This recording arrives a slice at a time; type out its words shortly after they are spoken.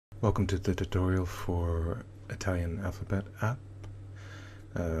Welcome to the tutorial for Italian Alphabet app.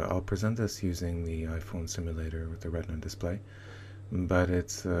 I'll present this using the iPhone simulator with the Retina display, but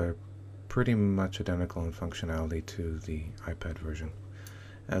it's pretty much identical in functionality to the iPad version.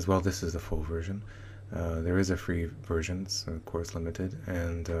 As well, this is the full version. There is a free version, it's of course limited,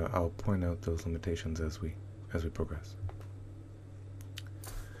 and I'll point out those limitations as we progress.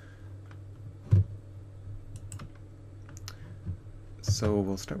 So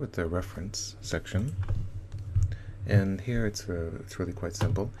we'll start with the reference section, and here it's really quite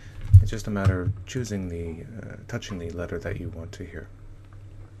simple. It's just a matter of choosing touching the letter that you want to hear.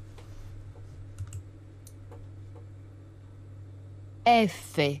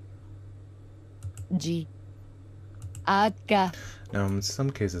 F G H. Now, in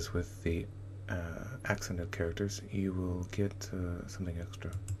some cases with the accented characters, you will get something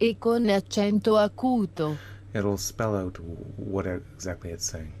extra. E con accento acuto. It'll spell out what exactly it's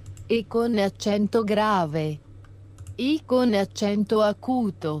saying. E con accento grave. I con accento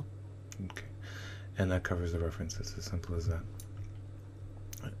acuto. Okay, and that covers the references, as simple as that.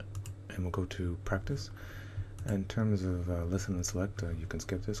 And we'll go to practice. In terms of listen and select, you can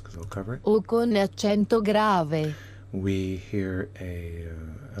skip this because I'll cover it. O con accento grave. We hear a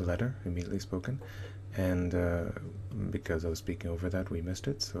letter immediately spoken, and because I was speaking over that, we missed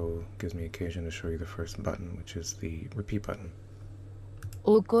it, so it gives me occasion to show you the first button, which is the repeat button.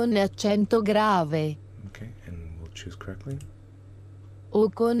 O con accento grave. Okay, and we'll choose correctly. O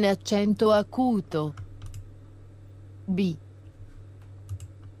con accento acuto. B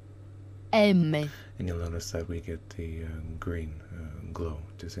M. And you'll notice that we get the green glow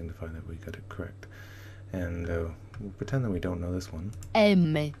to signify that we got it correct. And we'll pretend that we don't know this one.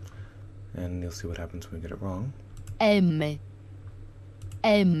 M And you'll see what happens when we get it wrong. M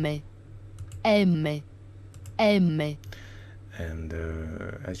M M M. And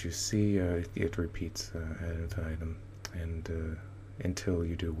as you see, it repeats ad infinitum, and until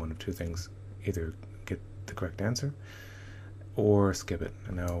you do one of two things: either get the correct answer or skip it.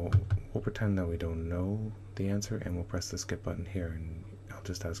 And now we'll pretend that we don't know the answer, and we'll press the skip button here, and I'll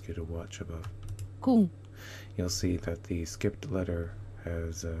just ask you to watch above. Q. You'll see that the skipped letter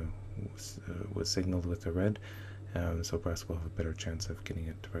has was signaled with the red, so perhaps we'll have a better chance of getting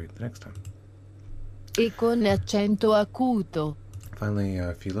it right the next time. E con accento acuto. Finally,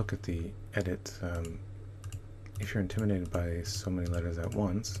 if you look at the edit, if you're intimidated by so many letters at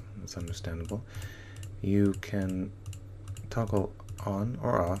once, it's understandable. You can toggle on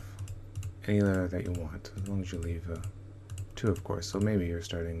or off any letter that you want, as long as you leave two, of course. So maybe you're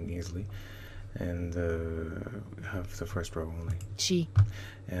starting easily and have the first row only. C.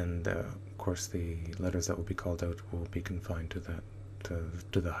 And of course, the letters that will be called out will be confined to that,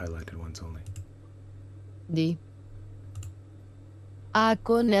 to the highlighted ones only. D. A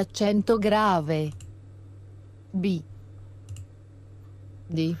con accento grave. B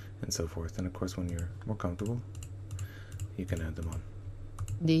D And so forth. And of course, when you're more comfortable, you can add them on.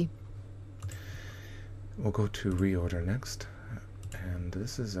 D. We'll go to reorder next, and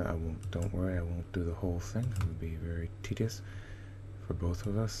this is don't worry, I won't do the whole thing. It would be very tedious for both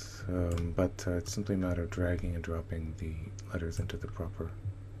of us, but it's simply a matter of dragging and dropping the letters into the proper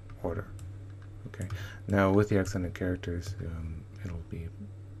order. Okay, now with the accented characters, it'll be, you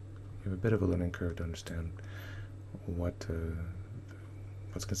have a bit of a learning curve to understand what's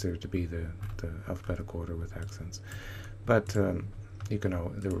considered to be the alphabetical order with accents, but you can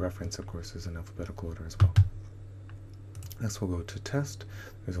know the reference, of course, is in alphabetical order as well. Next, we'll go to test.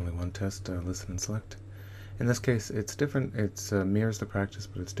 There's only one test, listen and select. In this case, it's different. It mirrors the practice,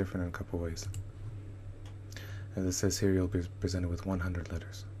 but it's different in a couple ways. As it says here, you'll be presented with 100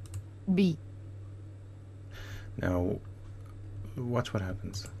 letters. B Now, watch what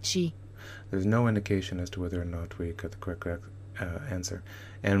happens. C. There's no indication as to whether or not we got the correct answer,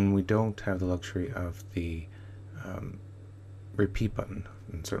 and we don't have the luxury of the repeat button,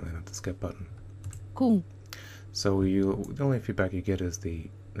 and certainly not the skip button. Q. So the only feedback you get is the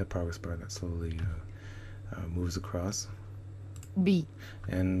progress bar that slowly moves across. B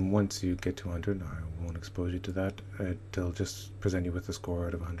And once you get to 100, I won't expose you to that. It'll just present you with the score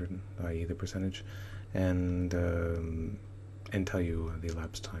out of 100, i.e. the percentage, and tell you the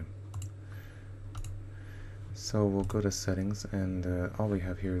elapsed time. So we'll go to settings, and all we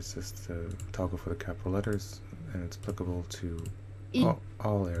have here is just the toggle for the capital letters, and it's applicable to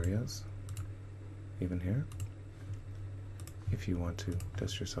all areas, even here, if you want to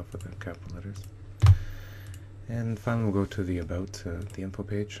test yourself with the capital letters. And finally, we'll go to the about, the info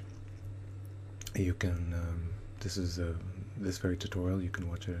page. You can, this is this very tutorial, you can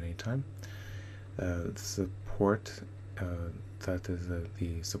watch it at any time. Support that is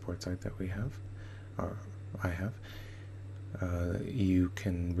the support site that we have, or I have. You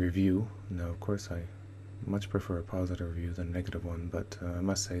can review. Now, of course, I much prefer a positive review than a negative one, but I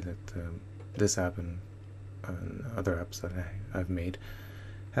must say that this app and other apps that I've made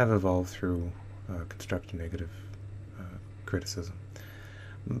have evolved through constructive negative criticism.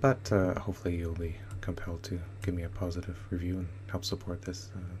 But hopefully you'll be compelled to give me a positive review and help support this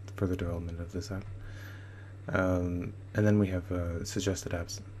further development of this app. And then we have suggested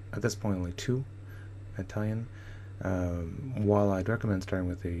apps. At this point, only 2 Italian. While I'd recommend starting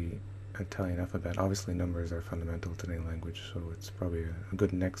with the Italian alphabet, obviously numbers are fundamental to any language, so it's probably a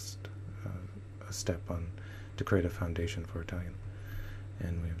good next step to create a foundation for Italian.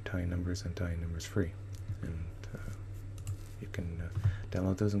 And we have Italian numbers and Italian numbers free, and you can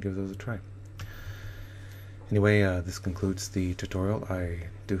download those and give those a try. Anyway, this concludes the tutorial. I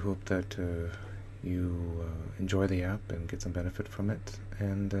do hope that you enjoy the app and get some benefit from it,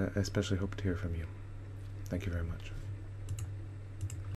 and I especially hope to hear from you. Thank you very much.